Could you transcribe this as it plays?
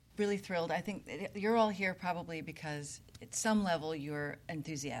really thrilled. I think you're all here probably because at some level you're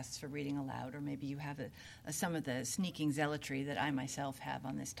enthusiasts for reading aloud, or maybe you have some of the sneaking zealotry that I myself have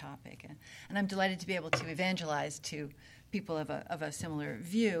on this topic. And I'm delighted to be able to evangelize to people of a similar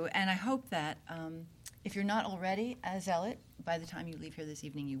view. And I hope that if you're not already a zealot, by the time you leave here this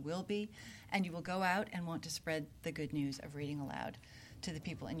evening, you will be, and you will go out and want to spread the good news of reading aloud to the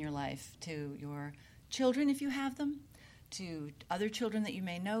people in your life, to your children if you have them, to other children that you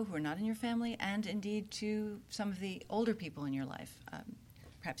may know who are not in your family, and indeed to some of the older people in your life,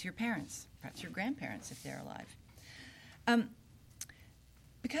 perhaps your parents, perhaps your grandparents if they're alive.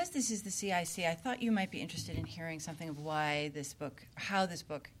 Because this is the CIC, I thought you might be interested in hearing something of how this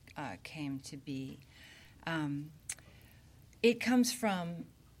book came to be. It comes from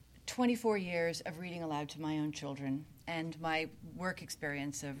 24 years of reading aloud to my own children and my work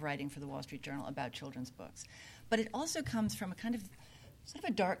experience of writing for the Wall Street Journal about children's books. But it also comes from a kind of sort of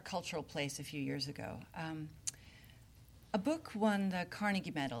a dark cultural place a few years ago. A book won the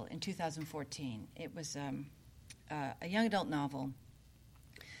Carnegie Medal in 2014. It was a young adult novel,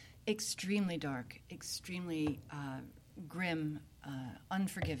 extremely dark, extremely grim,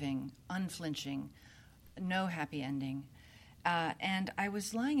 unforgiving, unflinching, no happy ending. And I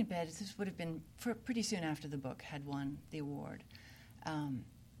was lying in bed. This would have been pretty soon after the book had won the award. And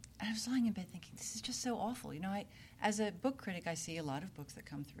I was lying in bed thinking, this is just so awful. You know, as a book critic, I see a lot of books that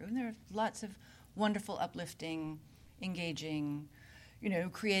come through, and there are lots of wonderful, uplifting, engaging,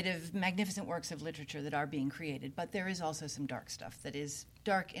 creative, magnificent works of literature that are being created. But there is also some dark stuff that is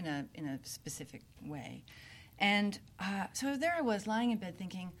dark in a specific way. And so there I was lying in bed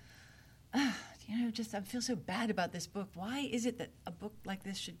thinking, I feel so bad about this book. Why is it that a book like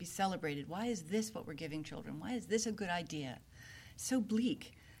this should be celebrated? Why is this what we're giving children? Why is this a good idea? So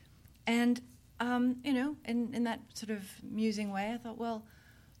bleak. And, in that sort of musing way, I thought, well,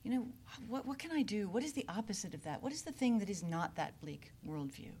 what can I do? What is the opposite of that? What is the thing that is not that bleak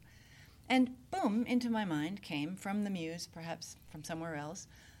worldview? And boom, into my mind came from the muse, perhaps from somewhere else,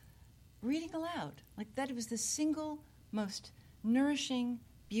 reading aloud. Like that was the single most nourishing,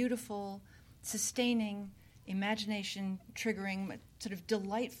 beautiful, sustaining, imagination-triggering, sort of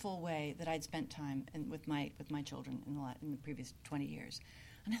delightful way that I'd spent time with my children in the previous 20 years.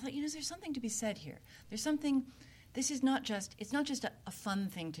 And I thought, there's something to be said here. There's something. It's not just a fun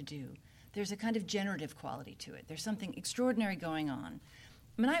thing to do. There's a kind of generative quality to it. There's something extraordinary going on.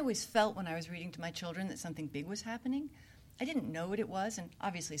 I mean, I always felt when I was reading to my children that something big was happening. I didn't know what it was, and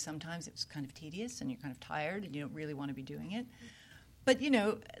obviously sometimes it was kind of tedious, and you're kind of tired, and you don't really want to be doing it. But,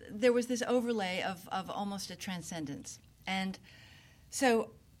 there was this overlay of almost a transcendence. And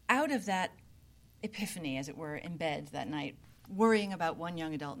so out of that epiphany, as it were, in bed that night, worrying about one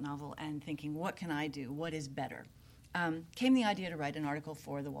young adult novel and thinking, what can I do? What is better? Came the idea to write an article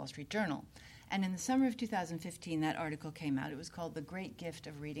for the Wall Street Journal. And in the summer of 2015, that article came out. It was called The Great Gift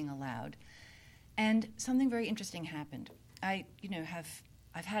of Reading Aloud. And something very interesting happened. I've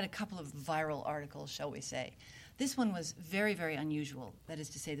had a couple of viral articles, shall we say. This one was very, very unusual, that is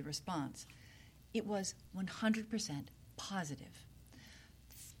to say, the response. It was 100% positive.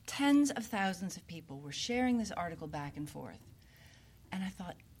 Tens of thousands of people were sharing this article back and forth. And I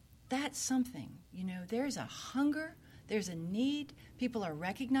thought, that's something. There's a hunger, there's a need. People are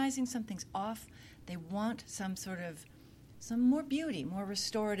recognizing something's off. They want some more beauty, more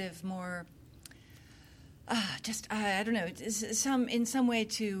restorative, more, I don't know, in some way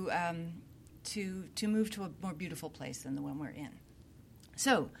to move to a more beautiful place than the one we're in.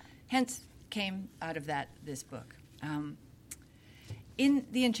 So, hence came out of that this book. In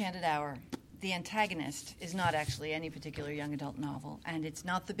The Enchanted Hour, the antagonist is not actually any particular young adult novel, and it's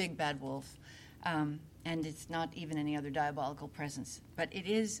not the big bad wolf, and it's not even any other diabolical presence. But it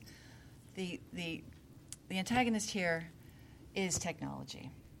is the antagonist here is technology,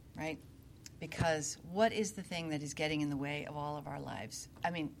 right? Because what is the thing that is getting in the way of all of our lives?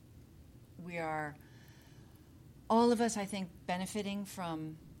 I mean, we are, all of us, I think, benefiting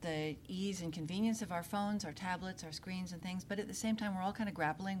from the ease and convenience of our phones, our tablets, our screens and things, but at the same time we're all kind of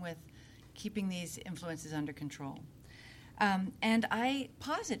grappling with keeping these influences under control. And I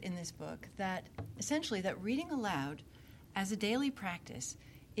posit in this book that essentially that reading aloud as a daily practice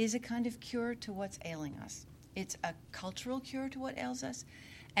is a kind of cure to what's ailing us. It's a cultural cure to what ails us,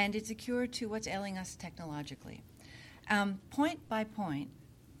 and it's a cure to what's ailing us technologically. Point by point,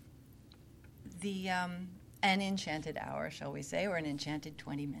 an enchanted hour, shall we say, or an enchanted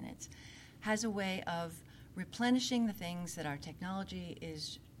 20 minutes, has a way of replenishing the things that our technology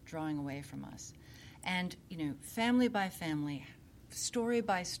is drawing away from us. And, family by family, story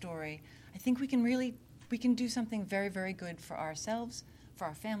by story, I think we can do something very, very good for ourselves, for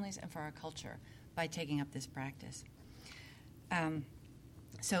our families and for our culture by taking up this practice.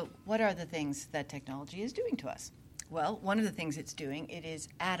 So what are the things that technology is doing to us? Well, one of the things it's doing, it is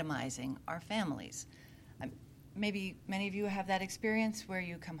atomizing our families. Maybe many of you have that experience where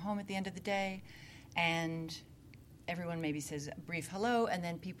you come home at the end of the day and everyone maybe says a brief hello, and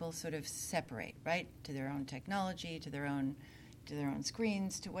then people sort of separate, right, to their own technology, to their own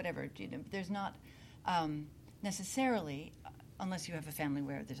screens, to whatever. There's not necessarily, unless you have a family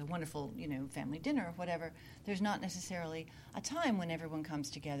where there's a wonderful, family dinner or whatever, there's not necessarily a time when everyone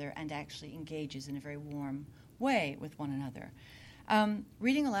comes together and actually engages in a very warm way with one another.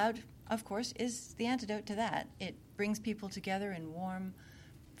 Reading aloud, of course, is the antidote to that. It brings people together in warm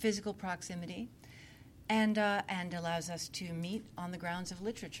physical proximity and allows us to meet on the grounds of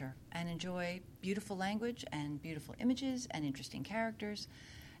literature and enjoy beautiful language and beautiful images and interesting characters,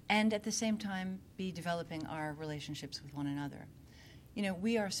 and at the same time be developing our relationships with one another.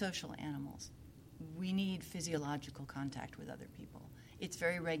 We are social animals. We need physiological contact with other people. It's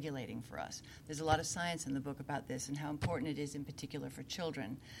very regulating for us. There's a lot of science in the book about this and how important it is in particular for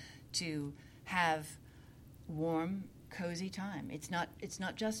children to have warm, cozy time. It's not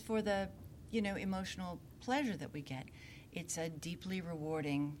just for the emotional pleasure that we get. It's a deeply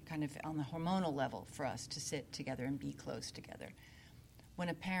rewarding kind of on the hormonal level for us to sit together and be close together. When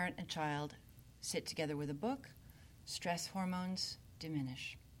a parent and child sit together with a book, stress hormones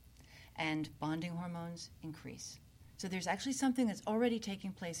diminish and bonding hormones increase. So there's actually something that's already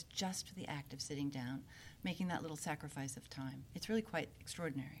taking place just for the act of sitting down, making that little sacrifice of time. It's really quite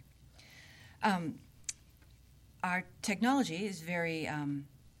extraordinary. Our technology is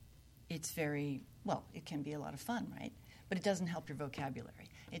it can be a lot of fun, right? But it doesn't help your vocabulary.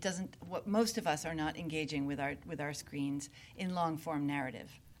 It doesn't. What most of us are not engaging with our screens in long form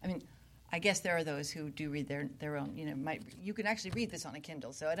narrative. I mean, I guess there are those who do read their own. You can actually read this on a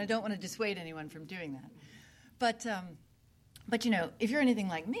Kindle. So, and I don't want to dissuade anyone from doing that. But if you're anything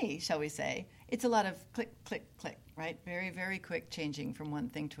like me, shall we say, it's a lot of click, click, click, right? Very, very quick changing from one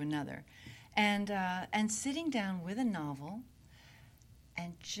thing to another, and sitting down with a novel,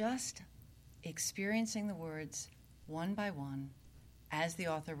 and just experiencing the words one by one as the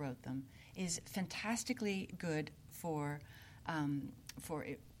author wrote them is fantastically good for in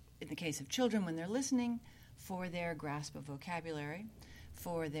the case of children when they're listening, for their grasp of vocabulary,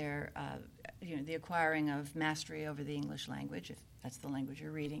 for their the acquiring of mastery over the English language, if that's the language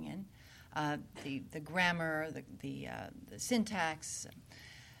you're reading in, the grammar, the syntax.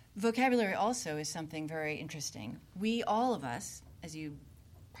 Vocabulary also is something very interesting. We, all of us, as you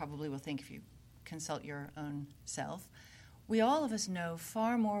probably will think if you consult your own self, we all of us know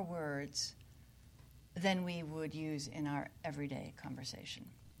far more words than we would use in our everyday conversation.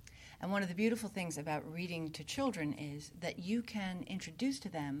 And one of the beautiful things about reading to children is that you can introduce to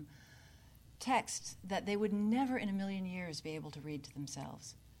them texts that they would never in a million years be able to read to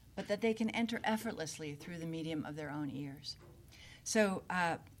themselves, but that they can enter effortlessly through the medium of their own ears. So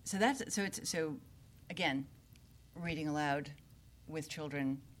again, reading aloud with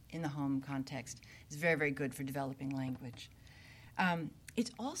children in the home context is very, very good for developing language.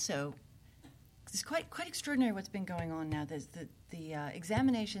 It's quite extraordinary what's been going on now. There's the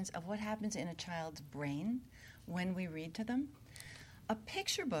examinations of what happens in a child's brain when we read to them. A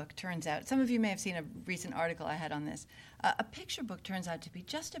picture book turns out, some of you may have seen a recent article I had on this, a picture book turns out to be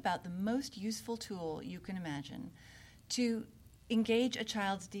just about the most useful tool you can imagine to engage a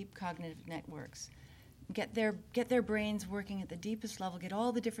child's deep cognitive networks, get their brains working at the deepest level, get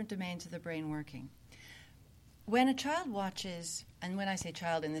all the different domains of the brain working. When a child watches, and when I say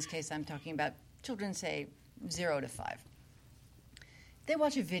child, in this case I'm talking about children, say 0 to 5, they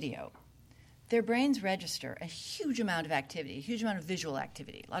watch a video. Their brains register a huge amount of activity, a huge amount of visual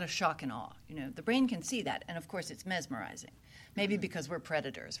activity, a lot of shock and awe. The brain can see that, and of course it's mesmerizing. Maybe because we're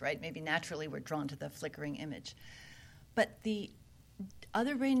predators, right? Maybe naturally we're drawn to the flickering image. But the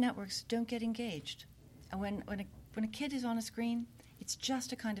other brain networks don't get engaged. And when a kid is on a screen, it's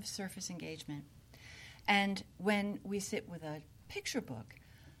just a kind of surface engagement. And when we sit with a picture book,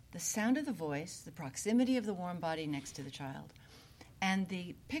 the sound of the voice, the proximity of the warm body next to the child, and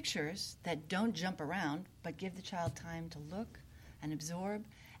the pictures that don't jump around but give the child time to look and absorb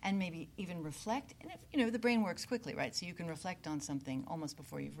and maybe even reflect. And if, the brain works quickly, right? So you can reflect on something almost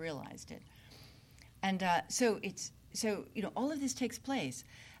before you've realized it. And so all of this takes place.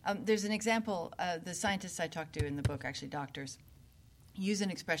 There's an example, the scientists I talked to in the book, actually doctors, use an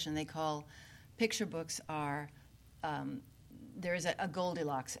expression they call picture books are, there is a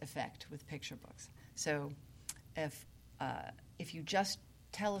Goldilocks effect with picture books. So if you just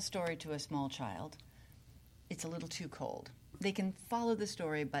tell a story to a small child, it's a little too cold. they can follow the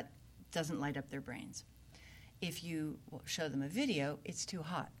story, but doesn't light up their brains. If you show them a video, it's too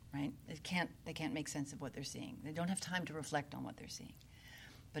hot, right? They can't make sense of what they're seeing. They don't have time to reflect on what they're seeing.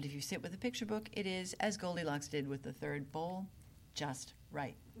 But if you sit with a picture book, it is, as Goldilocks did with the third bowl, just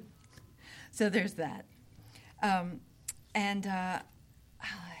right. So there's that. Hang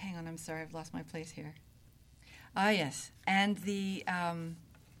on, I'm sorry, I've lost my place here. Yes, and the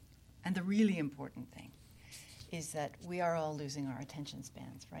really important thing is that we are all losing our attention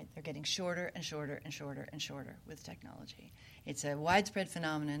spans, right? They're getting shorter and shorter and shorter and shorter with technology. It's a widespread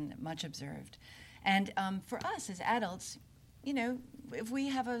phenomenon, much observed. And for us as adults, you know, if we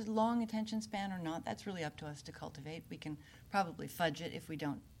have a long attention span or not, that's really up to us to cultivate. We can probably fudge it if we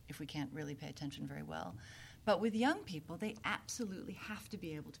can't really pay attention very well. But with young people, they absolutely have to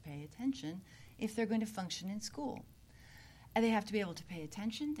be able to pay attention if they're going to function in school. And they have to be able to pay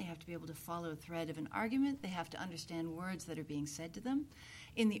attention. They have to be able to follow a thread of an argument. They have to understand words that are being said to them.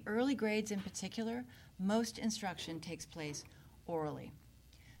 In the early grades in particular, most instruction takes place orally.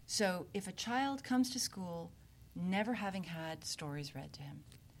 So if a child comes to school never having had stories read to him,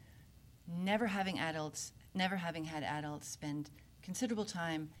 never having had adults spend considerable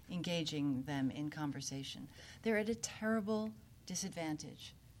time engaging them in conversation, they're at a terrible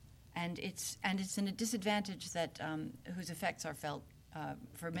disadvantage. And it's a disadvantage that whose effects are felt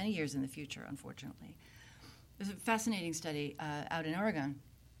for many years in the future, unfortunately. There's a fascinating study out in Oregon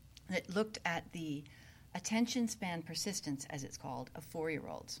that looked at the attention span persistence, as it's called, of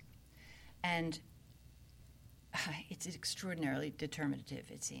 4-year-olds. And it's extraordinarily determinative,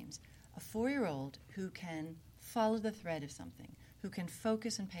 it seems. A 4-year-old who can follow the thread of something, who can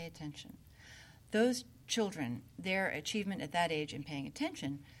focus and pay attention. Those children, their achievement at that age in paying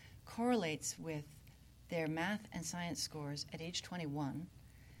attention correlates with their math and science scores at age 21,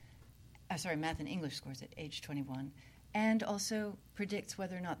 math and English scores at age 21, and also predicts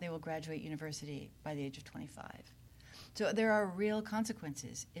whether or not they will graduate university by the age of 25. So there are real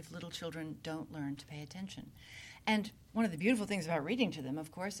consequences if little children don't learn to pay attention. And one of the beautiful things about reading to them,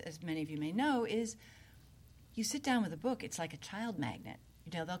 of course, as many of you may know, is you sit down with a book, it's like a child magnet.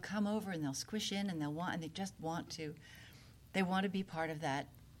 You know, they'll come over and they'll squish in and they just want to be part of that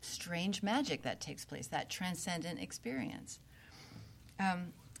strange magic that takes place, that transcendent experience.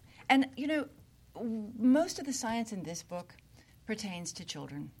 And, you know, most of the science in this book pertains to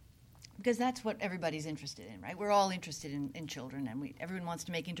children, because that's what everybody's interested in, right? We're all interested in children, and everyone wants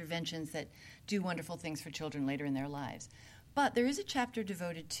to make interventions that do wonderful things for children later in their lives. But there is a chapter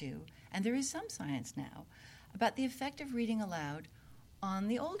devoted to, and there is some science now, about the effect of reading aloud on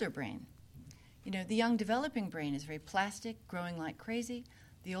the older brain. You know, the young developing brain is very plastic, growing like crazy.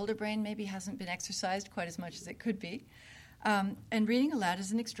 The older brain maybe hasn't been exercised quite as much as it could be. And reading aloud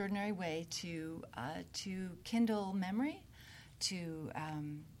is an extraordinary way to kindle memory, to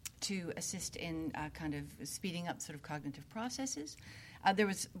assist in kind of speeding up sort of cognitive processes. There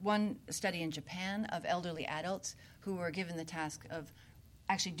was one study in Japan of elderly adults who were given the task of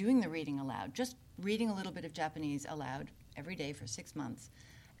actually doing the reading aloud, just reading a little bit of Japanese aloud every day for 6 months.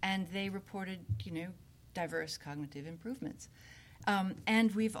 And they reported, you know, diverse cognitive improvements.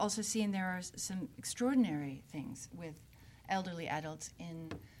 And we've also seen there are some extraordinary things with elderly adults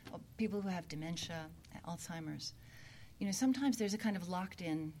in people who have dementia, Alzheimer's. You know, sometimes there's a kind of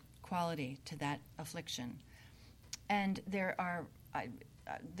locked-in quality to that affliction. And there are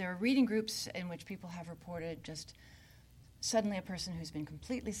reading groups in which people have reported just suddenly a person who's been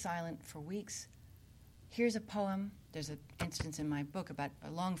completely silent for weeks hears a poem. There's an instance in my book about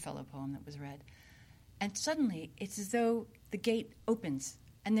a Longfellow poem that was read. And suddenly, it's as though the gate opens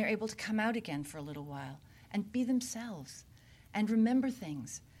and they're able to come out again for a little while and be themselves and remember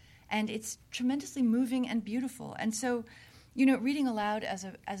things. And it's tremendously moving and beautiful. And so, you know, reading aloud as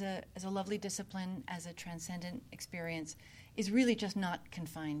a lovely discipline, as a transcendent experience, is really just not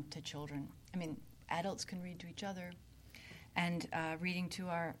confined to children. I mean, adults can read to each other, and reading to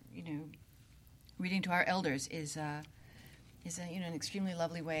our elders is an extremely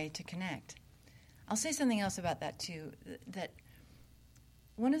lovely way to connect. I'll say something else about that too. That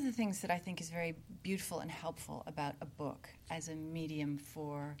one of the things that I think is very beautiful and helpful about a book as a medium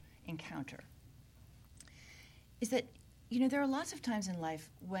for encounter is that, you know, there are lots of times in life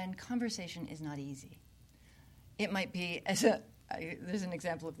when conversation is not easy. It might be, there's an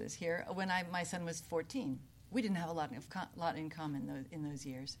example of this here. When my son was 14, we didn't have a lot in common in those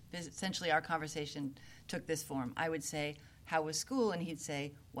years. Essentially, our conversation took this form. I would say, "How was school?" and he'd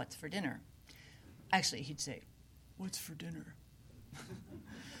say, "What's for dinner?" Actually, he'd say, "What's for dinner?"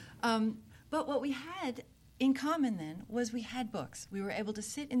 But what we had in common then was we had books. We were able to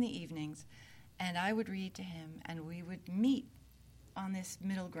sit in the evenings and I would read to him, and we would meet on this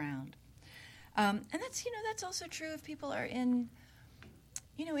middle ground. And that's also true if people are in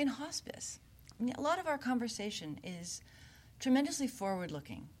hospice. I mean, a lot of our conversation is tremendously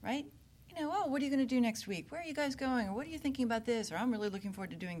forward-looking, right? What are you going to do next week? Where are you guys going? Or what are you thinking about this? Or I'm really looking forward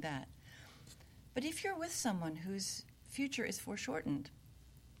to doing that. But if you're with someone whose future is foreshortened,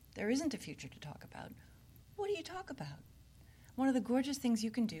 there isn't a future to talk about, what do you talk about? One of the gorgeous things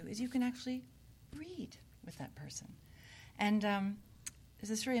you can do is you can actually read with that person. And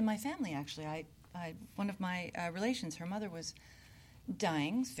there's a story in my family, actually. One of my relations, her mother was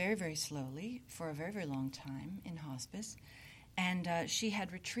dying very, very slowly for a very, very long time in hospice. And she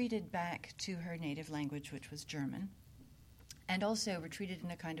had retreated back to her native language, which was German, and also retreated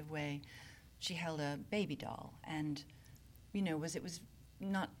in a kind of way. She held a baby doll, and it was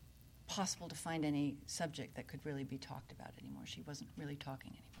not possible to find any subject that could really be talked about anymore. She wasn't really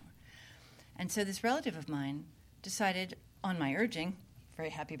talking anymore. And so this relative of mine decided, on my urging, very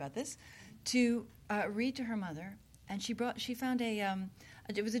happy about this, to read to her mother. And she found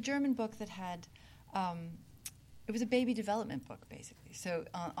it was a German book that had, it was a baby development book, basically. So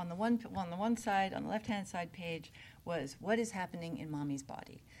on the one side, on the left-hand side page was what is happening in mommy's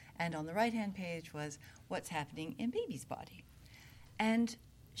body. And on the right-hand page was what's happening in baby's body. And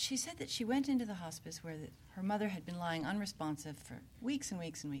she said that she went into the hospice where her mother had been lying unresponsive for weeks and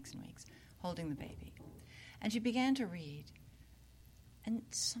weeks and weeks and weeks, holding the baby. And she began to read, and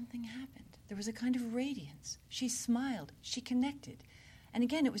something happened. There was a kind of radiance. She smiled. She connected. And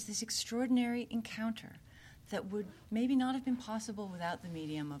again, it was this extraordinary encounter that would maybe not have been possible without the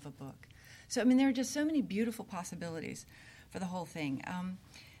medium of a book. So, there are just so many beautiful possibilities for the whole thing,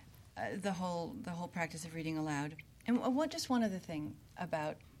 the whole practice of reading aloud. And just one other thing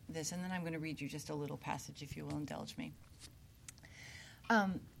about this, and then I'm going to read you just a little passage, if you will indulge me.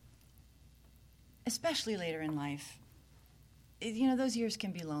 Especially later in life, those years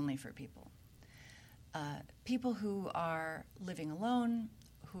can be lonely for people. People who are living alone,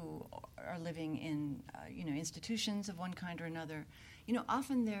 who are living in, institutions of one kind or another,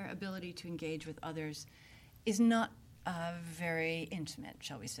 often their ability to engage with others is not very intimate,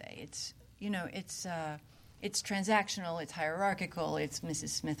 shall we say. It's transactional, it's hierarchical, it's Mrs.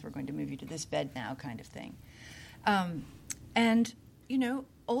 Smith, we're going to move you to this bed now kind of thing. And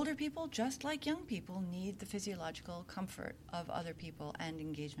older people, just like young people, need the physiological comfort of other people and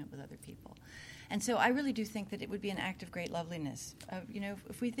engagement with other people. And so I really do think that it would be an act of great loveliness.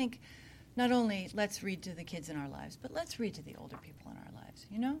 If we think not only let's read to the kids in our lives, but let's read to the older people in our lives,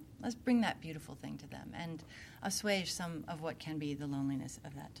 Let's bring that beautiful thing to them and assuage some of what can be the loneliness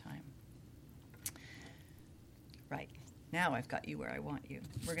of that time. Right. Now I've got you where I want you.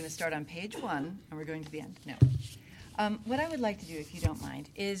 We're going to start on page 1, and we're going to the end. No. What I would like to do, if you don't mind,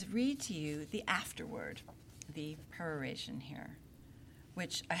 is read to you the afterword, the peroration here,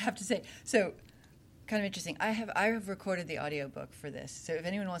 which I have to say, so kind of interesting. I have recorded the audiobook for this, so if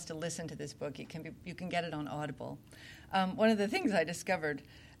anyone wants to listen to this book, you can get it on Audible. One of the things I discovered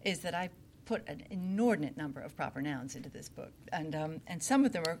is that I put an inordinate number of proper nouns into this book, and some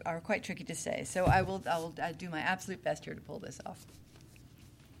of them are quite tricky to say. So I'll do my absolute best here to pull this off.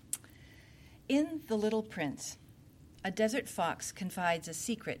 In The Little Prince, a desert fox confides a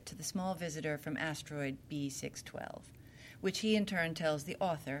secret to the small visitor from asteroid B612, which he in turn tells the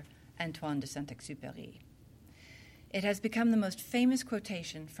author, Antoine de Saint-Exupéry. It has become the most famous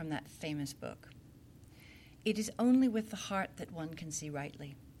quotation from that famous book. It is only with the heart that one can see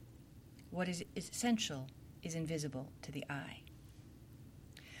rightly. What is essential is invisible to the eye.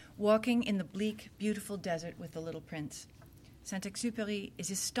 Walking in the bleak, beautiful desert with the Little Prince, Saint-Exupéry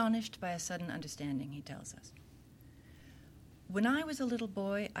is astonished by a sudden understanding, he tells us. When I was a little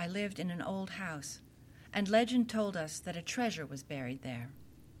boy, I lived in an old house, and legend told us that a treasure was buried there.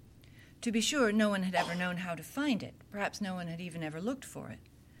 To be sure, no one had ever known how to find it. Perhaps no one had even ever looked for it.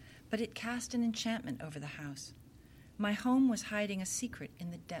 But it cast an enchantment over the house. My home was hiding a secret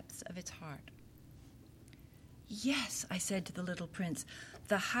in the depths of its heart. Yes, I said to the little prince,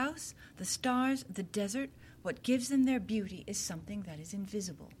 the house, the stars, the desert, what gives them their beauty is something that is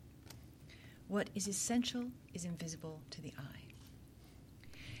invisible. What is essential is invisible to the eye.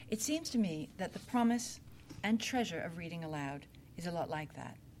 It seems to me that the promise and treasure of reading aloud is a lot like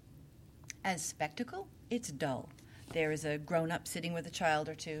that. As spectacle, it's dull. There is a grown-up sitting with a child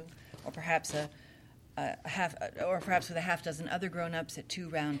or two, or perhaps with a half dozen other grown-ups at 2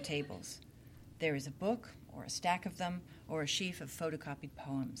 round tables. There is a book, or a stack of them, or a sheaf of photocopied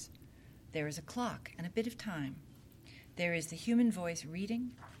poems. There is a clock and a bit of time. There is the human voice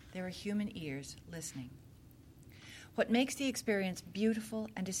reading. There are human ears listening. What makes the experience beautiful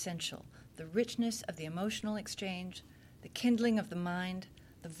and essential, the richness of the emotional exchange, the kindling of the mind,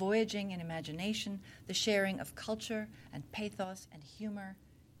 the voyaging in imagination, the sharing of culture and pathos and humor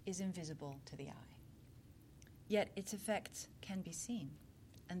is invisible to the eye. Yet its effects can be seen,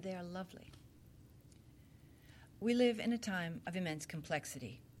 and they are lovely. We live in a time of immense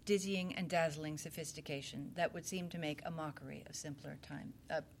complexity, dizzying and dazzling sophistication that would seem to make a mockery of simpler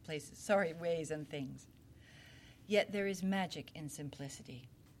ways and things. Yet there is magic in simplicity.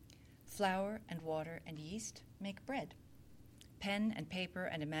 Flour and water and yeast make bread. Pen and paper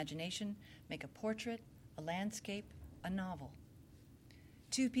and imagination make a portrait, a landscape, a novel.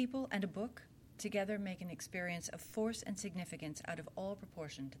 Two people and a book together make an experience of force and significance out of all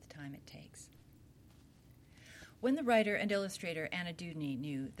proportion to the time it takes. When the writer and illustrator Anna Dewdney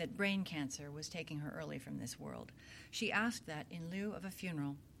knew that brain cancer was taking her early from this world, she asked that, in lieu of a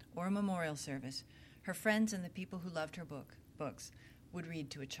funeral or a memorial service, her friends and the people who loved her books would read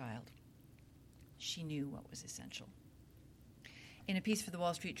to a child. She knew what was essential. In a piece for the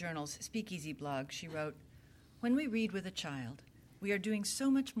Wall Street Journal's Speakeasy blog, she wrote, "When we read with a child, we are doing so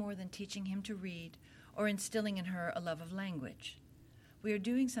much more than teaching him to read or instilling in her a love of language. We are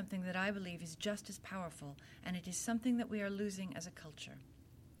doing something that I believe is just as powerful, and it is something that we are losing as a culture.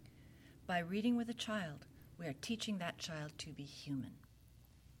 By reading with a child, we are teaching that child to be human."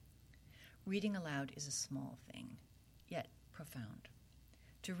 Reading aloud is a small thing, yet profound.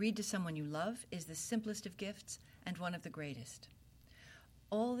 To read to someone you love is the simplest of gifts and one of the greatest.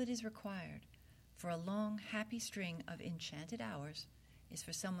 All that is required for a long, happy string of enchanted hours is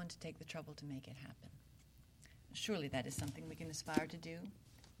for someone to take the trouble to make it happen. Surely that is something we can aspire to do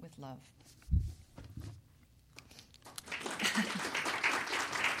with love.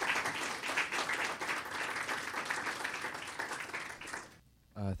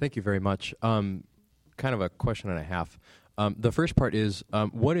 Thank you very much. Kind of a question and a half. The first part is,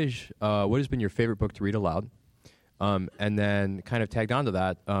 what has been your favorite book to read aloud? And then kind of tagged onto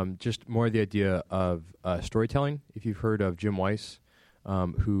that, just more the idea of storytelling. If you've heard of Jim Weiss,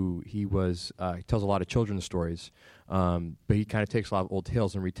 who he tells a lot of children's stories, but he kind of takes a lot of old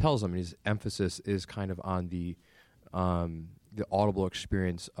tales and retells them, and his emphasis is kind of on the audible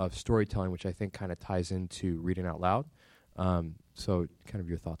experience of storytelling, which I think kind of ties into reading out loud. So kind of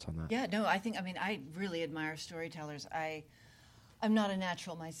your thoughts on that. Yeah, no, I really admire storytellers. I'm not a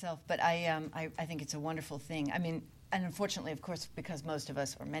natural myself, but I think it's a wonderful thing. I mean, and unfortunately, of course, because most of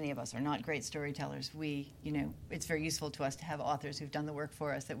us, or many of us, are not great storytellers, it's very useful to us to have authors who've done the work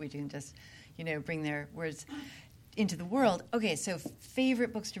for us that we can just, bring their words into the world. Okay, so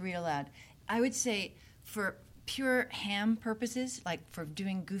favorite books to read aloud. I would say for pure ham purposes, like for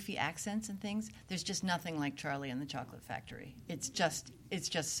doing goofy accents and things, there's just nothing like Charlie and the Chocolate Factory. It's just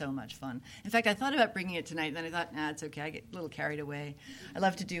so much fun. In fact, I thought about bringing it tonight, and then I thought, nah, it's okay. I get a little carried away. I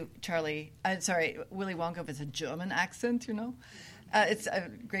love to do Willy Wonka if it's a German accent, It's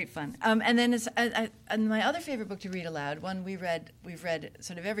great fun. And then and my other favorite book to read aloud, one we've read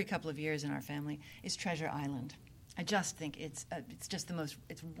sort of every couple of years in our family, is Treasure Island. I just think it's just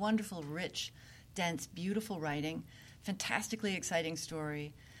it's wonderful, rich, dense, beautiful writing, fantastically exciting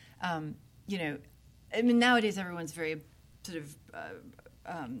story. Nowadays everyone's very sort of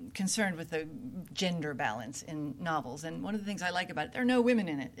concerned with the gender balance in novels, and one of the things I like about it, there are no women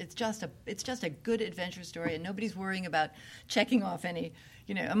in it. It's just a good adventure story, and nobody's worrying about checking off any.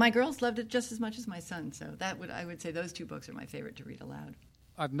 And my girls loved it just as much as my son. So I would say those two books are my favorite to read aloud.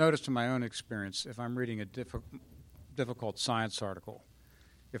 I've noticed in my own experience, if I'm reading a difficult science article,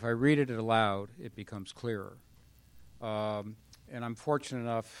 if I read it aloud, it becomes clearer. And I'm fortunate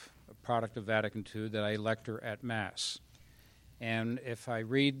enough, a product of Vatican II, that I lecture at Mass. And if I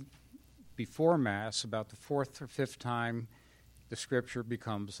read before Mass, about the fourth or fifth time, the Scripture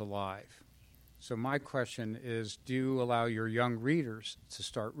becomes alive. So my question is, do you allow your young readers to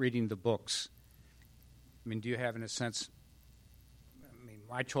start reading the books? I mean, do you have, in a sense,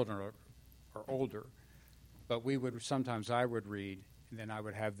 my children are older, but sometimes I would read, and then I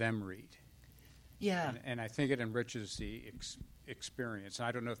would have them read. Yeah. And I think it enriches the experience. And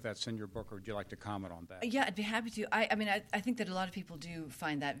I don't know if that's in your book, or would you like to comment on that? Yeah, I'd be happy to. I think that a lot of people do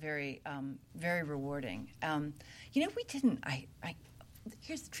find that very, very rewarding. We didn't.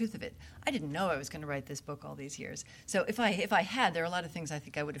 Here's the truth of it. I didn't know I was going to write this book all these years. So if I had, there are a lot of things I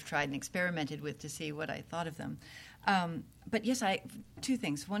think I would have tried and experimented with to see what I thought of them. But yes, two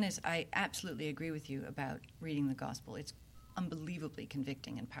things. One is I absolutely agree with you about reading the gospel. It's unbelievably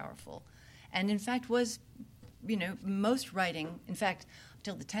convicting and powerful. And in fact was, most writing, in fact,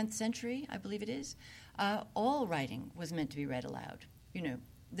 until the 10th century, I believe it is, all writing was meant to be read aloud.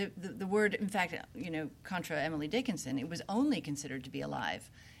 The word, in fact, contra Emily Dickinson, it was only considered to be alive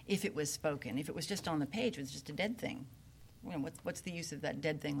if it was spoken. If it was just on the page, it was just a dead thing. You know, what's the use of that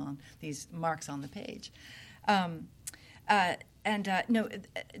dead thing on these marks on the page? No,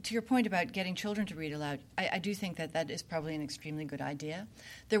 to your point about getting children to read aloud, I do think that is probably an extremely good idea.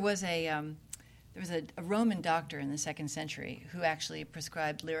 There was a Roman doctor in the 2nd century who actually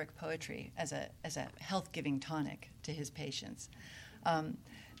prescribed lyric poetry as a health-giving tonic to his patients.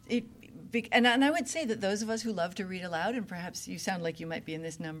 And I would say that those of us who love to read aloud, and perhaps you sound like you might be in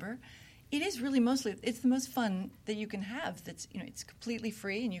this number, it is really it's the most fun that you can have. It's completely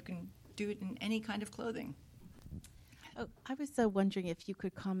free, and you can do it in any kind of clothing. Oh, I was wondering if you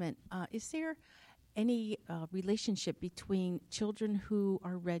could comment. Is there any relationship between children who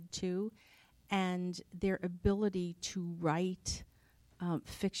are read to and their ability to write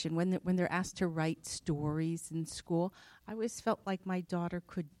fiction when they're asked to write stories in school? I always felt like my daughter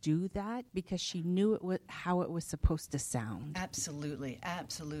could do that because she knew how it was supposed to sound. Absolutely.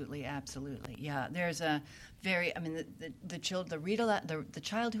 Yeah, there's a very. I mean, the child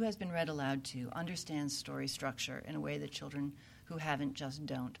who has been read aloud to understands story structure in a way that children who haven't just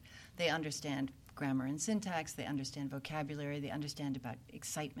don't. They understand grammar and syntax. They understand vocabulary. They understand about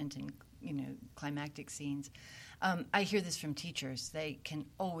excitement and climactic scenes. I hear this from teachers. They can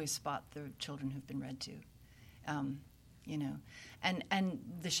always spot the children who've been read to. And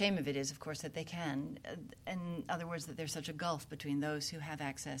the shame of it is, of course, that they can. In other words, that there's such a gulf between those who have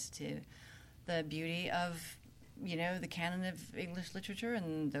access to the beauty of, the canon of English literature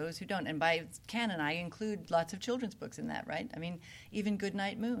and those who don't. And by canon, I include lots of children's books in that, right? I mean, even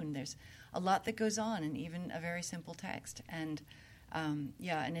Goodnight Moon, there's a lot that goes on in even a very simple text. And,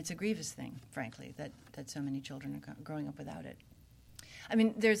 and it's a grievous thing, frankly, that so many children are growing up without it. I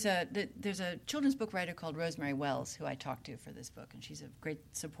mean, there's a children's book writer called Rosemary Wells who I talked to for this book, and she's a great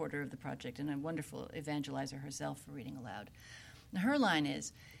supporter of the project and a wonderful evangelizer herself for reading aloud. And her line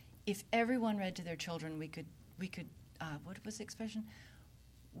is, if everyone read to their children, we could what was the expression?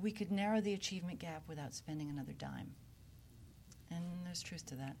 We could narrow the achievement gap without spending another dime. And there's truth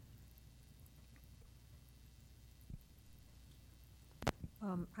to that.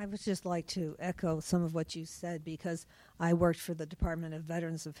 I would just like to echo some of what you said because I worked for the Department of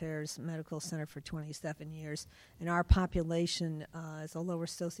Veterans Affairs Medical Center for 27 years, and our population is a lower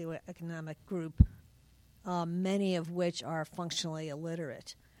socioeconomic group, many of which are functionally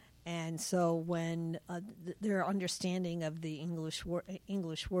illiterate. And so when their understanding of the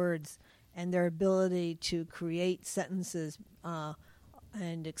English words and their ability to create sentences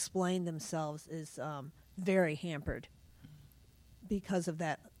and explain themselves is very hampered because of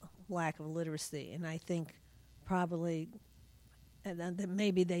that lack of literacy. And I think probably that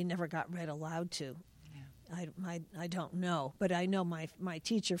maybe they never got read aloud to. Yeah. I don't know. But I know my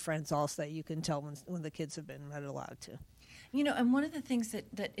teacher friends all say you can tell when the kids have been read aloud to. And one of the things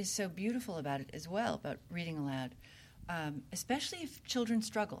that is so beautiful about it as well, about reading aloud, especially if children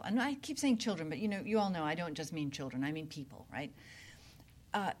struggle. And I keep saying children, but you all know I don't just mean children, I mean people, right?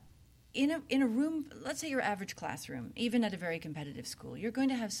 In a room, let's say your average classroom, even at a very competitive school, you're going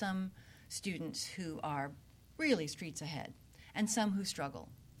to have some students who are really streets ahead and some who struggle.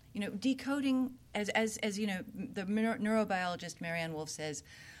 Decoding, as the neurobiologist Marianne Wolf says,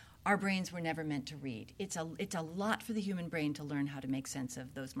 our brains were never meant to read. It's a lot for the human brain to learn how to make sense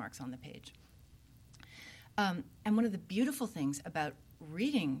of those marks on the page. And one of the beautiful things about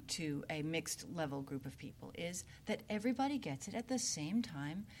reading to a mixed level group of people is that everybody gets it at the same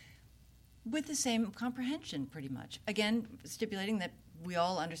time with the same comprehension, pretty much. Again, stipulating that we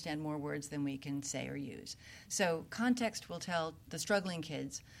all understand more words than we can say or use. So context will tell the struggling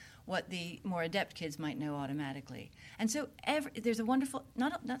kids what the more adept kids might know automatically. And so there's a wonderful,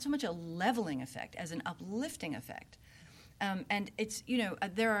 not so much a leveling effect as an uplifting effect. And it's,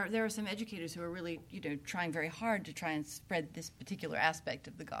 there are some educators who are really, trying very hard to try and spread this particular aspect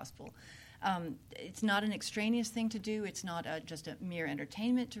of the gospel. It's not an extraneous thing to do. It's not just a mere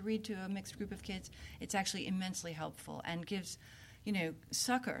entertainment to read to a mixed group of kids. It's actually immensely helpful and gives,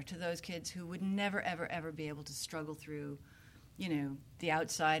 succor to those kids who would never, ever, ever be able to struggle through, The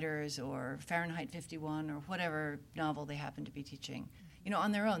Outsiders or Fahrenheit 51 or whatever novel they happen to be teaching,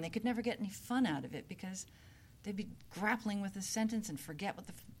 on their own. They could never get any fun out of it because they'd be grappling with a sentence and forget what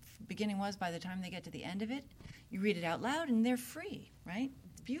the beginning was by the time they get to the end of it. You read it out loud and they're free, right?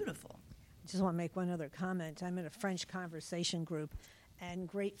 It's beautiful. I just want to make one other comment. I'm in a French conversation group, and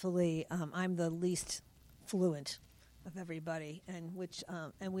gratefully, I'm the least fluent of everybody, and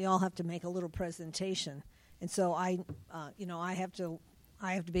we all have to make a little presentation. And so I have to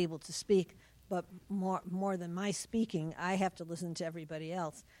be able to speak, but more than my speaking, I have to listen to everybody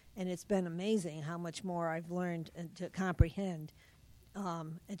else. And it's been amazing how much more I've learned to comprehend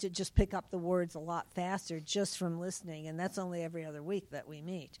and to just pick up the words a lot faster just from listening. And that's only every other week that we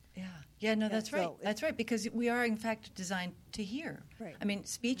meet. Yeah, no, that's so right. That's right, because we are, in fact, designed to hear. Right. I mean,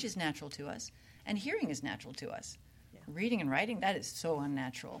 speech is natural to us, and hearing is natural to us. Yeah. Reading and writing, that is so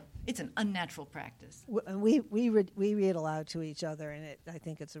unnatural. It's an unnatural practice. And we read aloud to each other, and I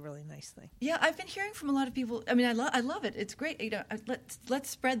think it's a really nice thing. Yeah, I've been hearing from a lot of people. I mean, I love it. It's great. You know, let's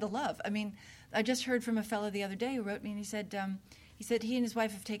spread the love. I mean, I just heard from a fellow the other day who wrote me, and he said he and his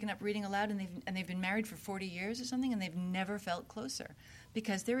wife have taken up reading aloud, and they've been married for 40 years or something, and they've never felt closer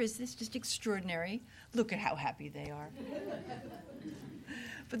because there is this just extraordinary. Look at how happy they are.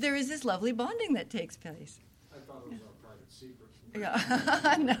 But there is this lovely bonding that takes place. I thought it was our private secret.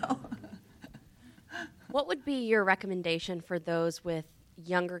 Yeah, no. What would be your recommendation for those with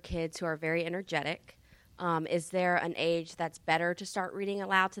younger kids who are very energetic? Is there an age that's better to start reading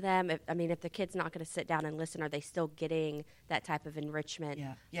aloud to them? If the kid's not going to sit down and listen, are they still getting that type of enrichment?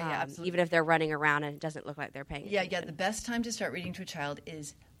 Yeah, absolutely. Even if they're running around and it doesn't look like they're paying attention. Yeah. The best time to start reading to a child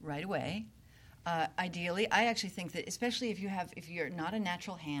is right away. Ideally, I actually think that, especially if you're not a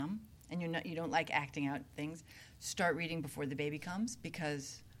natural ham and you don't like acting out things, start reading before the baby comes,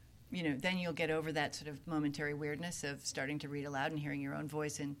 because then you'll get over that sort of momentary weirdness of starting to read aloud and hearing your own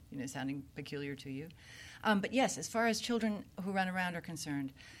voice and sounding peculiar to you. But yes, as far as children who run around are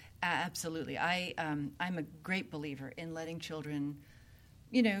concerned, absolutely. I'm a great believer in letting children,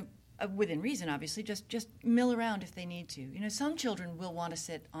 within reason, obviously, just mill around if they need to. Some children will want to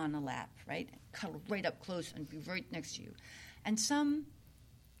sit on a lap, right, cuddle right up close and be right next to you, and some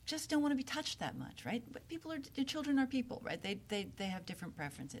just don't want to be touched that much, right? But children are people, right? They have different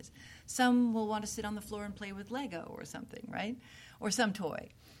preferences. Some will want to sit on the floor and play with Lego or something, right, or some toy.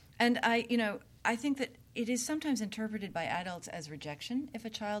 And I think that it is sometimes interpreted by adults as rejection if a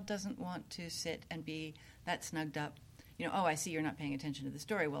child doesn't want to sit and be that snugged up. Oh, I see you're not paying attention to the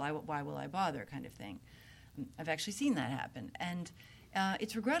story. Well, why will I bother, kind of thing. I've actually seen that happen. And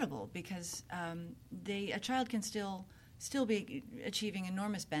it's regrettable because a child can still be achieving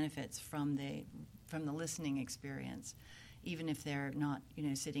enormous benefits from the listening experience, even if they're not,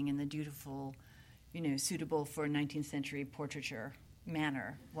 sitting in the dutiful, suitable for 19th century portraiture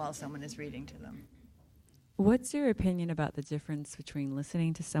manner while someone is reading to them. What's your opinion about the difference between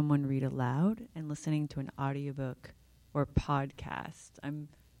listening to someone read aloud and listening to an audiobook or podcast? I'm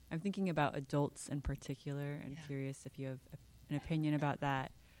thinking about adults in particular, and curious if you have an opinion about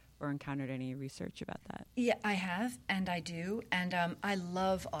that or encountered any research about that. Yeah, I have, and I do, and I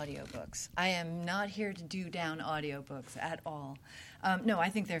love audiobooks. I am not here to do down audiobooks at all. No, I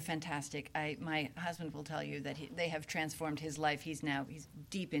think they're fantastic. My husband will tell you that they have transformed his life. He's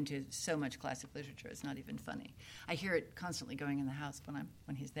deep into so much classic literature. It's not even funny. I hear it constantly going in the house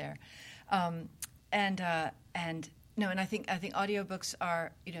when he's there, and I think audiobooks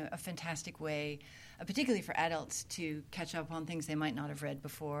are a fantastic way, particularly for adults, to catch up on things they might not have read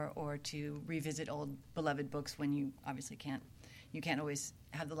before, or to revisit old beloved books when you obviously can't always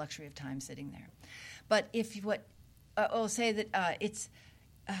have the luxury of time sitting there. But I'll say that it's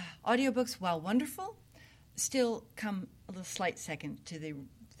audiobooks, while wonderful, still come a little slight second to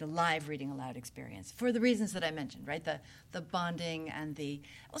the live reading aloud experience for the reasons that I mentioned, right? The bonding and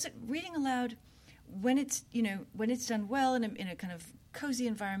also reading aloud. When it's done well in a kind of cozy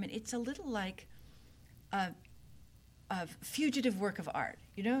environment, it's a little like a fugitive work of art,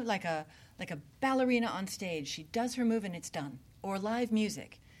 like a ballerina on stage. She does her move and it's done. Or live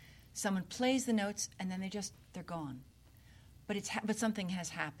music, someone plays the notes and then they're gone. But something has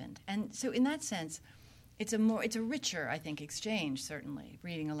happened, and so in that sense, it's a richer, I think, exchange, certainly,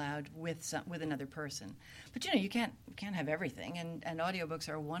 reading aloud with another person. But you can't have everything, and audiobooks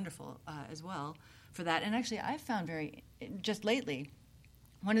are wonderful as well for that. And actually, I've found just lately,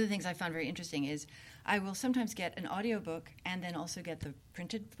 one of the things I found very interesting is I will sometimes get an audiobook and then also get the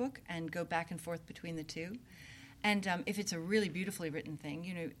printed book and go back and forth between the two. And if it's a really beautifully written thing,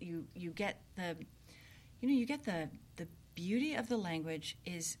 you get the beauty of the language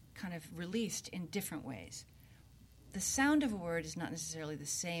is kind of released in different ways. The sound of a word is not necessarily the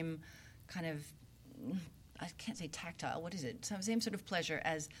same kind of, I can't say tactile, what is it? Same sort of pleasure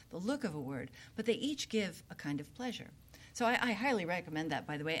as the look of a word, but they each give a kind of pleasure. So I highly recommend that,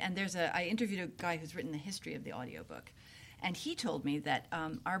 by the way. And I interviewed a guy who's written the history of the audiobook, and he told me that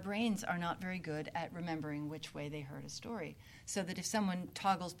our brains are not very good at remembering which way they heard a story. So that if someone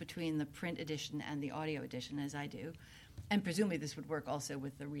toggles between the print edition and the audio edition, as I do, and presumably this would work also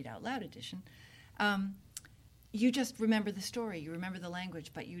with the read out loud edition, you just remember the story, you remember the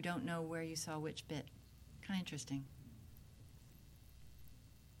language, but you don't know where you saw which bit. Kind of interesting.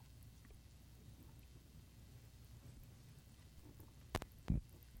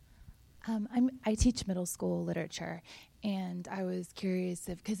 I teach middle school literature, and I was curious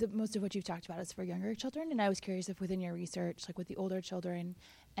if, because most of what you've talked about is for younger children, and I was curious if within your research, like with the older children,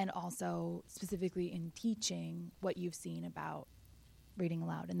 and also specifically in teaching, what you've seen about reading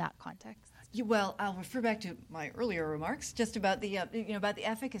aloud in that context. Well, I'll refer back to my earlier remarks just about the about the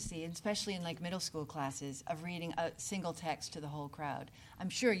efficacy, and especially in like middle school classes, of reading a single text to the whole crowd. I'm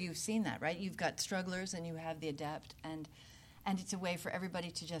sure you've seen that, right? You've got strugglers and you have the adept, and it's a way for everybody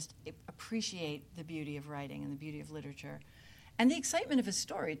to just appreciate the beauty of writing and the beauty of literature, and the excitement of a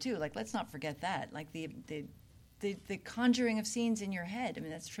story too. Like, let's not forget that. Like the conjuring of scenes in your head. I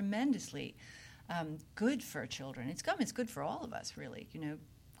mean, that's tremendously good for children. It's good for all of us, really.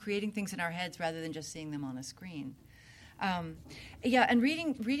 Creating things in our heads rather than just seeing them on a screen. And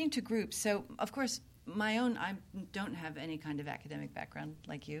reading to groups. So, of course, I don't have any kind of academic background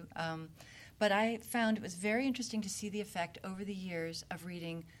like you, but I found it was very interesting to see the effect over the years of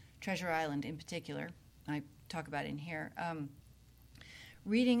reading Treasure Island in particular. I talk about it in here.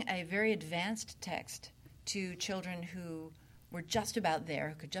 Reading a very advanced text to children who were just about there,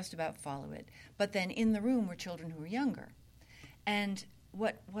 who could just about follow it, but then in the room were children who were younger. And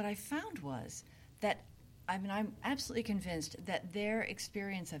what I found was that, I'm absolutely convinced that their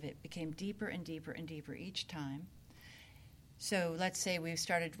experience of it became deeper and deeper and deeper each time. So let's say we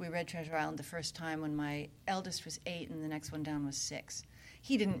read Treasure Island the first time when my eldest was 8 and the next one down was 6.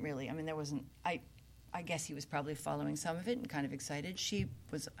 He didn't really, there wasn't, I guess he was probably following some of it and kind of excited. She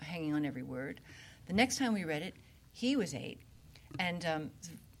was hanging on every word. The next time we read it, he was 8, and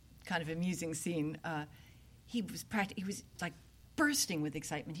kind of amusing scene. He was like bursting with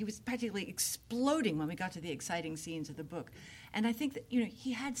excitement. He was practically exploding when we got to the exciting scenes of the book. And I think that,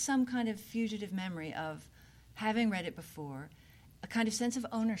 he had some kind of fugitive memory of having read it before, a kind of sense of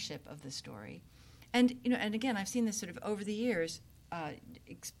ownership of the story. And, and again, I've seen this sort of over the years,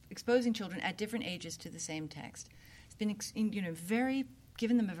 exposing children at different ages to the same text. It's been,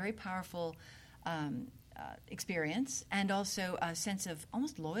 given them a very powerful experience, and also a sense of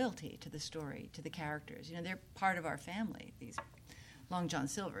almost loyalty to the story, to the characters. They're part of our family, these Long John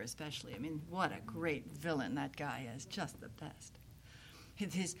Silver especially. What a great villain that guy is, just the best.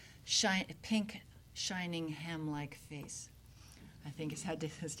 His pink, shining ham-like face, I think, is how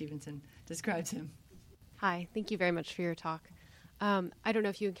Stevenson describes him. Hi, thank you very much for your talk. I don't know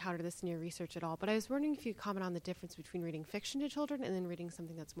if you encountered this in your research at all, but I was wondering if you could comment on the difference between reading fiction to children and then reading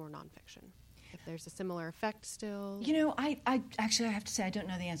something that's more nonfiction. If there's a similar effect still. I have to say I don't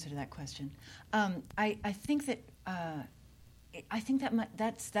know the answer to that question. I think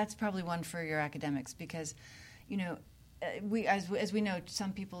that's probably one for your academics, because, we as we know,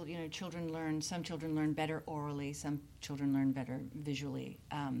 some people, some children learn better orally, some children learn better visually.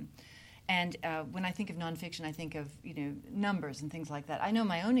 And when I think of nonfiction, I think of numbers and things like that. I know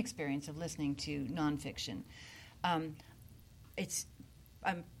my own experience of listening to nonfiction.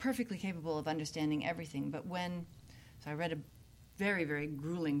 I'm perfectly capable of understanding everything, but I read a very, very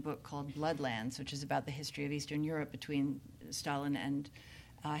grueling book called Bloodlands, which is about the history of Eastern Europe between Stalin and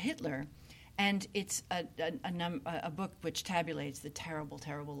Hitler, and it's a book which tabulates the terrible,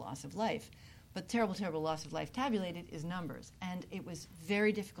 terrible loss of life. But terrible, terrible loss of life tabulated is numbers, and it was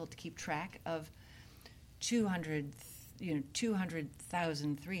very difficult to keep track of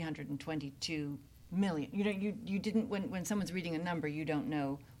 200,322 million. You didn't, when someone's reading a number, you don't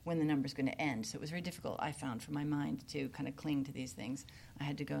know when the number's going to end. So it was very difficult, I found, for my mind to kind of cling to these things. I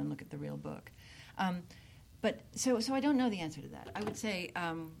had to go and look at the real book. But so I don't know the answer to that. I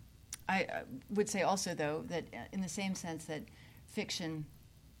would say also, though, that in the same sense that fiction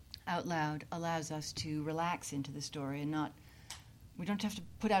out loud allows us to relax into the story and we don't have to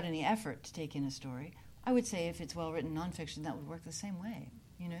put out any effort to take in a story. I would say if it's well-written nonfiction, that would work the same way.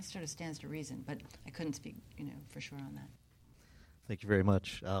 It sort of stands to reason, but I couldn't speak, for sure on that. Thank you very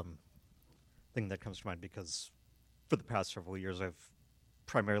much. Thing that comes to mind, because for the past several years I've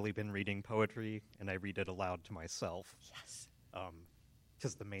primarily been reading poetry, and I read it aloud to myself. Yes.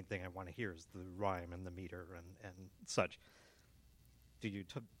 Because the main thing I want to hear is the rhyme and the meter and such. Do you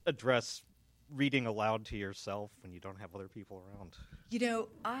address reading aloud to yourself when you don't have other people around?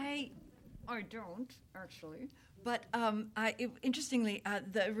 I don't, actually. But interestingly,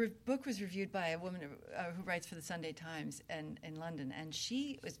 the book was reviewed by a woman who writes for the Sunday Times in London, and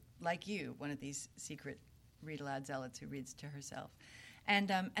she was, like you, one of these secret read-aloud zealots who reads to herself.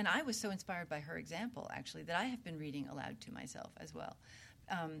 And I was so inspired by her example, actually, that I have been reading aloud to myself as well.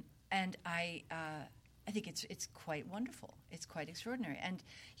 And I think it's quite wonderful. It's quite extraordinary. And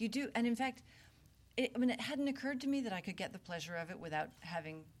you do, and in fact, it hadn't occurred to me that I could get the pleasure of it without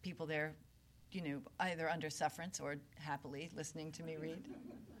having people there, either under sufferance or happily listening to me read.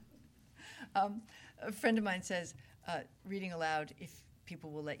 A friend of mine says, reading aloud, if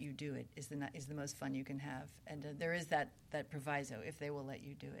people will let you do it, is the most fun you can have. And there is that proviso, if they will let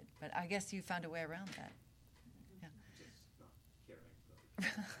you do it. But I guess you found a way around that. Yeah. Just not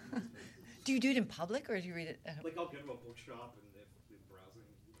caring. Do you do it in public, or do you read it at home? Like, I'll go to a bookshop and if I'm browsing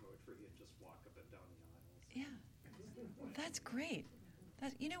poetry and just walk up and down the aisles. Yeah. That's great.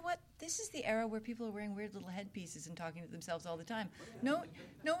 You know what? This is the era where people are wearing weird little headpieces and talking to themselves all the time. No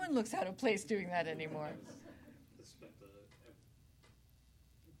one looks out of place doing that anymore.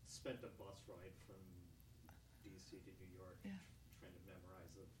 Spent a bus ride from D.C. to New York trying to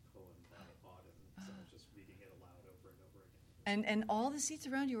memorize a poem by Auden, so I was just reading it aloud over and over again. And all the seats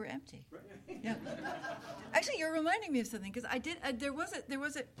around you were empty. Right. Yeah. Actually, you're reminding me of something, because I did. There was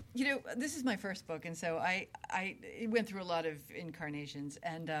a. You know, this is my first book, and so I went through a lot of incarnations,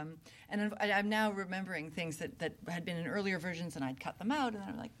 and I'm now remembering things that had been in earlier versions, and I'd cut them out, and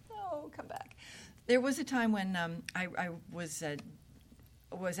I'm like, no, come back. There was a time when I was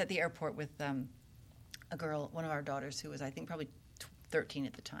at the airport with a girl, one of our daughters, who was, I think, probably 13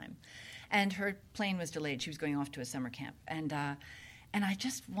 at the time, and her plane was delayed. She was going off to a summer camp, and I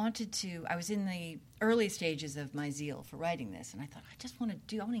just wanted to. I was in the early stages of my zeal for writing this, and I thought, I want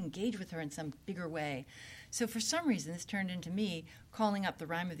to engage with her in some bigger way. So for some reason, this turned into me calling up the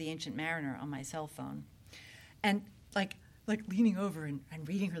Rime of the Ancient Mariner on my cell phone, and like leaning over and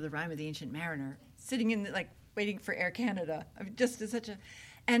reading her the Rime of the Ancient Mariner, sitting in waiting for Air Canada. I mean, just as such a,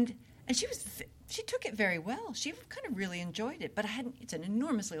 and she took it very well. She kind of really enjoyed it, but it's an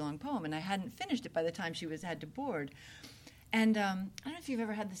enormously long poem, and I hadn't finished it by the time she had to board. And I don't know if you've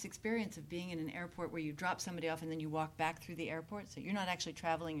ever had this experience of being in an airport where you drop somebody off and then you walk back through the airport, so you're not actually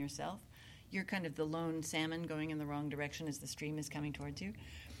traveling yourself. You're kind of the lone salmon going in the wrong direction as the stream is coming towards you.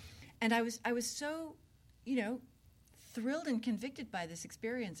 And I was so, thrilled and convicted by this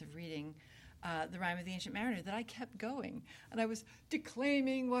experience of reading the Rime of the Ancient Mariner that I kept going. And I was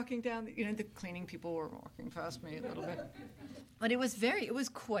declaiming, walking down, the cleaning people were walking past me a little bit. But it was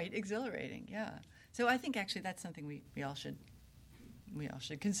quite exhilarating, yeah. So I think actually that's something we all should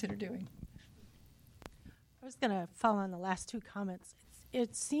consider doing. I was going to follow on the last two comments.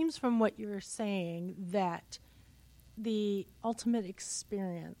 It seems from what you're saying that the ultimate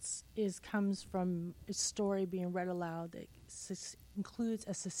experience comes from a story being read aloud that includes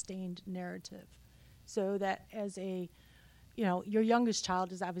a sustained narrative. So that as your youngest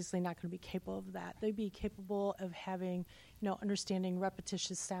child is obviously not going to be capable of that. They'd be capable of having, understanding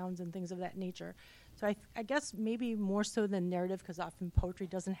repetitious sounds and things of that nature. So I guess maybe more so than narrative, because often poetry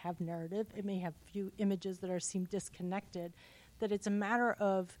doesn't have narrative. It may have few images that seem disconnected, that it's a matter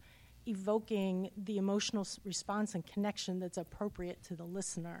of evoking the emotional response and connection that's appropriate to the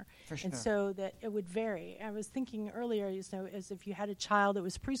listener. For sure. And so that it would vary. I was thinking earlier, as if you had a child that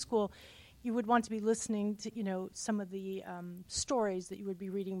was preschool, you would want to be listening to, some of the stories that you would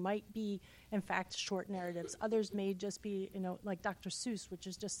be reading might be, in fact, short narratives. Others may just be, like Dr. Seuss, which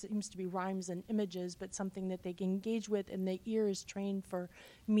just seems to be rhymes and images, but something that they can engage with, and the ear is trained for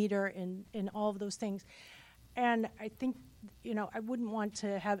meter and all of those things. And I think, I wouldn't want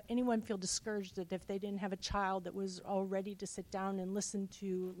to have anyone feel discouraged that if they didn't have a child that was all ready to sit down and listen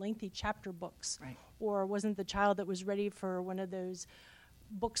to lengthy chapter books, right, or wasn't the child that was ready for one of those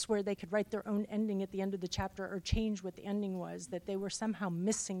books where they could write their own ending at the end of the chapter or change what the ending was, that they were somehow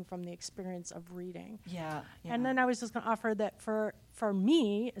missing from the experience of reading. Yeah. And then I was just going to offer that for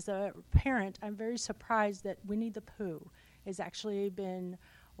me as a parent, I'm very surprised that Winnie the Pooh has actually been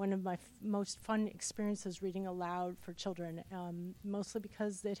one of my most fun experiences reading aloud for children, mostly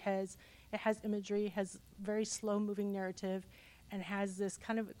because it has imagery, has very slow-moving narrative, and has this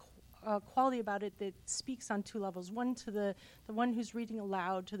kind of quality about it that speaks on two levels. One to the one who's reading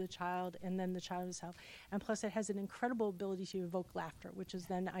aloud to the child, and then the child himself. And plus it has an incredible ability to evoke laughter, which is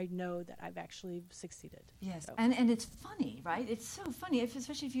then I know that I've actually succeeded. Yes, so. and it's funny, right? It's so funny,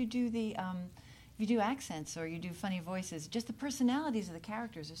 especially if you do the if you do accents or you do funny voices. Just the personalities of the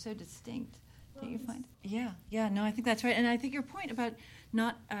characters are so distinct. Don't you find? Yeah. No, I think that's right. And I think your point about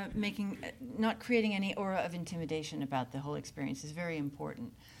not creating any aura of intimidation about the whole experience is very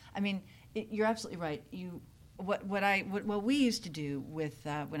important. I mean, you're absolutely right. What we used to do with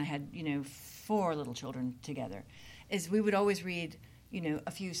when I had 4 little children together, is we would always read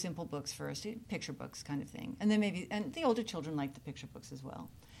a few simple books first, picture books kind of thing, and then and the older children liked the picture books as well,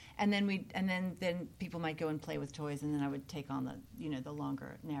 and then people might go and play with toys, and then I would take on the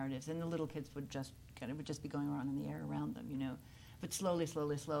longer narratives, and the little kids would just be going around in the air around them, but slowly,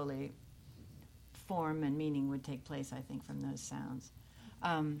 form and meaning would take place, I think, from those sounds.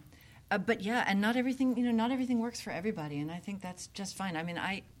 But yeah, and not everything works for everybody, and I think that's just fine. I mean,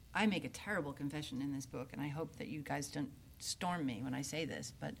 I make a terrible confession in this book, and I hope that you guys don't storm me when I say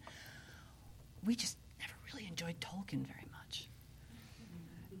this, but we just never really enjoyed Tolkien very much.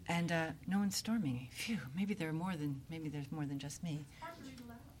 And no one's storming me. Phew, maybe there's more than just me.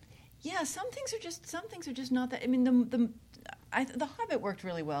 Yeah, some things are just not that. I mean, the Hobbit worked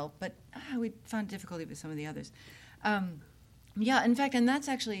really well, but we found difficulty with some of the others. Yeah, in fact, and that's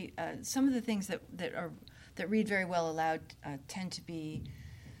actually some of the things that read very well aloud tend to be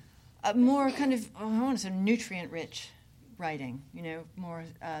more kind of, I want to say, nutrient-rich writing. You know, more.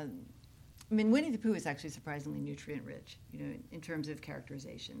 I mean, Winnie the Pooh is actually surprisingly nutrient-rich. You know, in terms of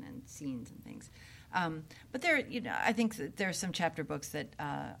characterization and scenes and things. But there, I think that there are some chapter books that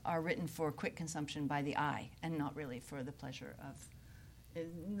are written for quick consumption by the eye, and not really for the pleasure of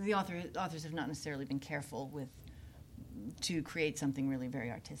the authors have not necessarily been careful to create something really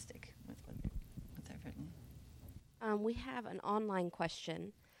very artistic with what they've written. We have an online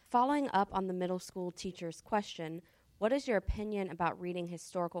question. Following up on the middle school teacher's question, what is your opinion about reading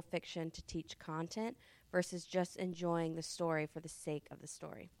historical fiction to teach content versus just enjoying the story for the sake of the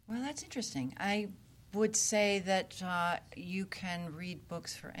story? Well, that's interesting. I would say that you can read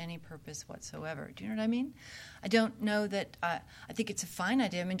books for any purpose whatsoever. Do you know what I mean? I don't know that. I think it's a fine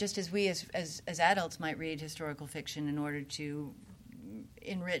idea. I mean, just as we as adults might read historical fiction in order to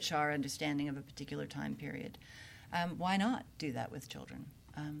enrich our understanding of a particular time period, why not do that with children?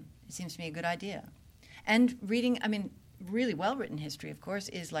 It seems to me a good idea. And reading, I mean, really well-written history, of course,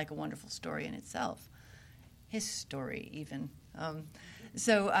 is like a wonderful story in itself. His story, even. I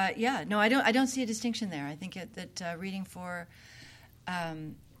don't see a distinction there. I think that reading for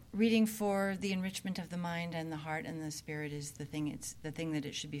the enrichment of the mind and the heart and the spirit is the thing. It's the thing that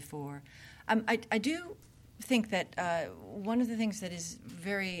it should be for. I do think that one of the things that is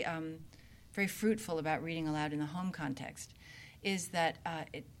very very fruitful about reading aloud in the home context is that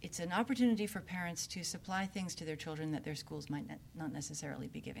it's an opportunity for parents to supply things to their children that their schools might not necessarily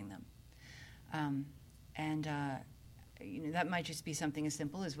be giving them. That might just be something as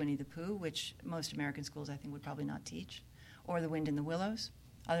simple as Winnie the Pooh, which most American schools, I think, would probably not teach, or The Wind in the Willows,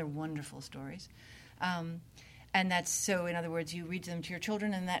 other wonderful stories. And that's so, in other words, you read them to your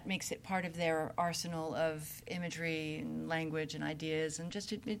children, and that makes it part of their arsenal of imagery and language and ideas, and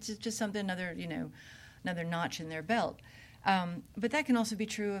it's just something, another notch in their belt. But that can also be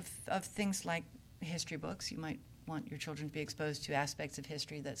true of things like history books. You might want your children to be exposed to aspects of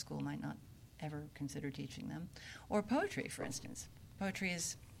history that school might not ever consider teaching them. Or poetry, for instance. Poetry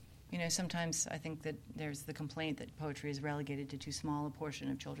is, sometimes I think that there's the complaint that poetry is relegated to too small a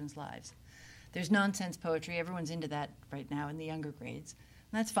portion of children's lives. There's nonsense poetry. Everyone's into that right now in the younger grades.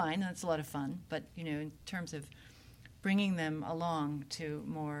 And that's fine. That's a lot of fun. But, in terms of bringing them along to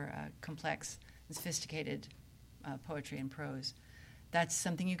more complex and sophisticated poetry and prose, that's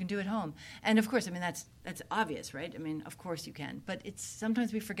something you can do at home. And, of course, that's obvious, right? Of course you can. But it's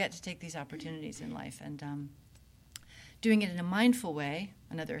sometimes we forget to take these opportunities in life. And doing it in a mindful way,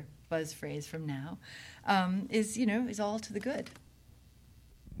 another buzz phrase from now, is all to the good.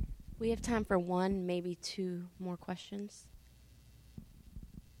 We have time for one, maybe two more questions.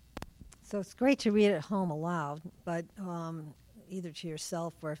 So it's great to read at home aloud, but either to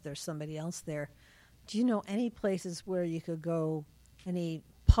yourself or if there's somebody else there, do you know any places where you could go, any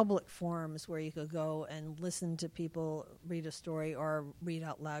public forums where you could go and listen to people read a story or read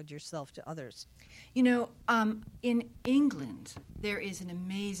out loud yourself to others? In England, there is an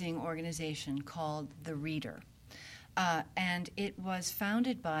amazing organization called The Reader. And it was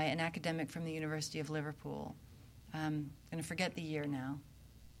founded by an academic from the University of Liverpool. I'm going to forget the year now,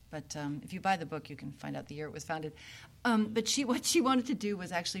 but if you buy the book, you can find out the year it was founded. But what she wanted to do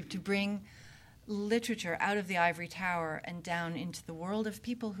was actually to bring literature out of the ivory tower and down into the world of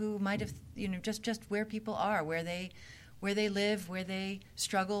people who might have, just where people are, where they live, where they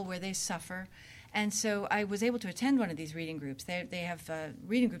struggle, where they suffer. And so I was able to attend one of these reading groups. They have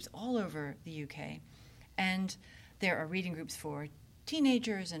reading groups all over the UK, and there are reading groups for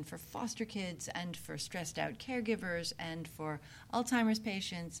teenagers and for foster kids and for stressed out caregivers and for Alzheimer's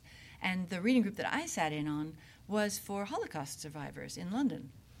patients. And the reading group that I sat in on was for Holocaust survivors in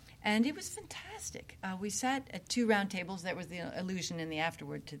London. And it was fantastic. We sat at two round tables. That was the allusion in the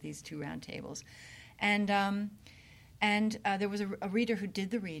afterword to these two round tables. And there was a reader who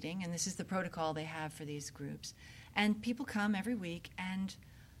did the reading, and this is the protocol they have for these groups. And people come every week, and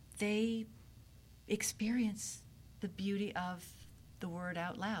they experience the beauty of the word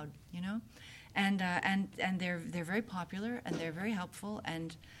out loud, and they're very popular and they're very helpful,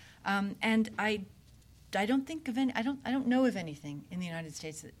 and I don't think of any. I don't know of anything in the United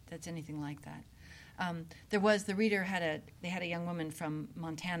States that's anything like that. There was the reader they had a young woman from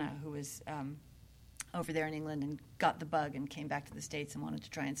Montana who was over there in England and got the bug and came back to the States and wanted to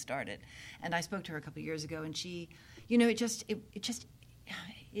try and start it. And I spoke to her a couple of years ago, and she, it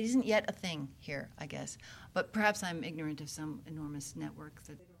isn't yet a thing here, I guess. But perhaps I'm ignorant of some enormous network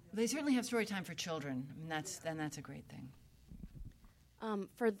that they certainly have story time for children. I mean, that's a great thing.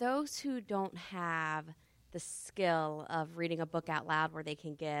 For those who don't have the skill of reading a book out loud where they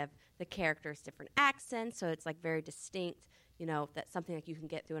can give the characters different accents, so it's like very distinct, that's something like you can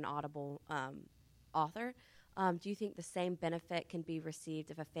get through an Audible author. Do you think the same benefit can be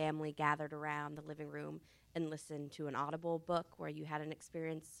received if a family gathered around the living room and listened to an Audible book where you had an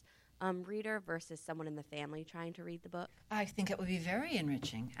experienced reader versus someone in the family trying to read the book? I think it would be very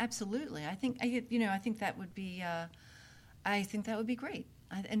enriching. Absolutely. I think that would be. I think that would be great.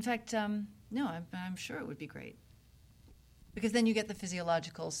 In fact, I'm sure it would be great. Because then you get the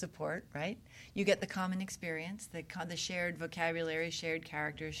physiological support, right? You get the common experience, the shared vocabulary, shared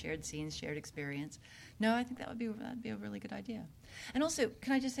characters, shared scenes, shared experience. No, I think that'd be a really good idea. And also,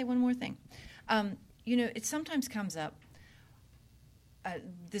 can I just say one more thing? It sometimes comes up,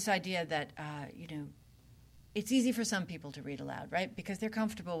 this idea that, it's easy for some people to read aloud, right? Because they're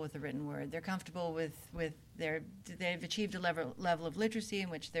comfortable with the written word. They're comfortable they've achieved a level of literacy in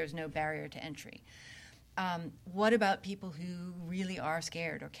which there's no barrier to entry. What about people who really are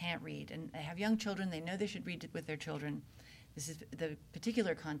scared or can't read and have young children? They know they should read with their children. This is the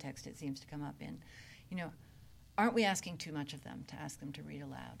particular context it seems to come up in. Aren't we asking too much of them to ask them to read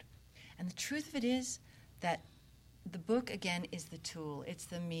aloud? And the truth of it is that the book, again, is the tool. It's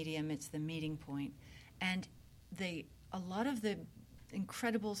the medium. It's the meeting point. And a lot of the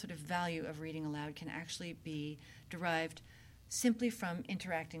incredible sort of value of reading aloud can actually be derived simply from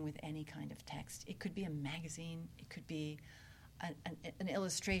interacting with any kind of text. It could be a magazine. It could be an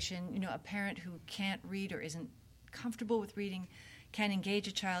illustration. A parent who can't read or isn't comfortable with reading can engage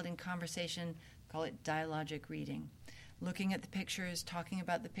a child in conversation, call it dialogic reading. Looking at the pictures, talking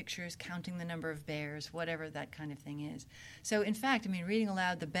about the pictures, counting the number of bears, whatever that kind of thing is. So, in fact, reading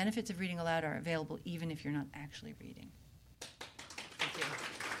aloud, the benefits of reading aloud are available even if you're not actually reading. Thank you.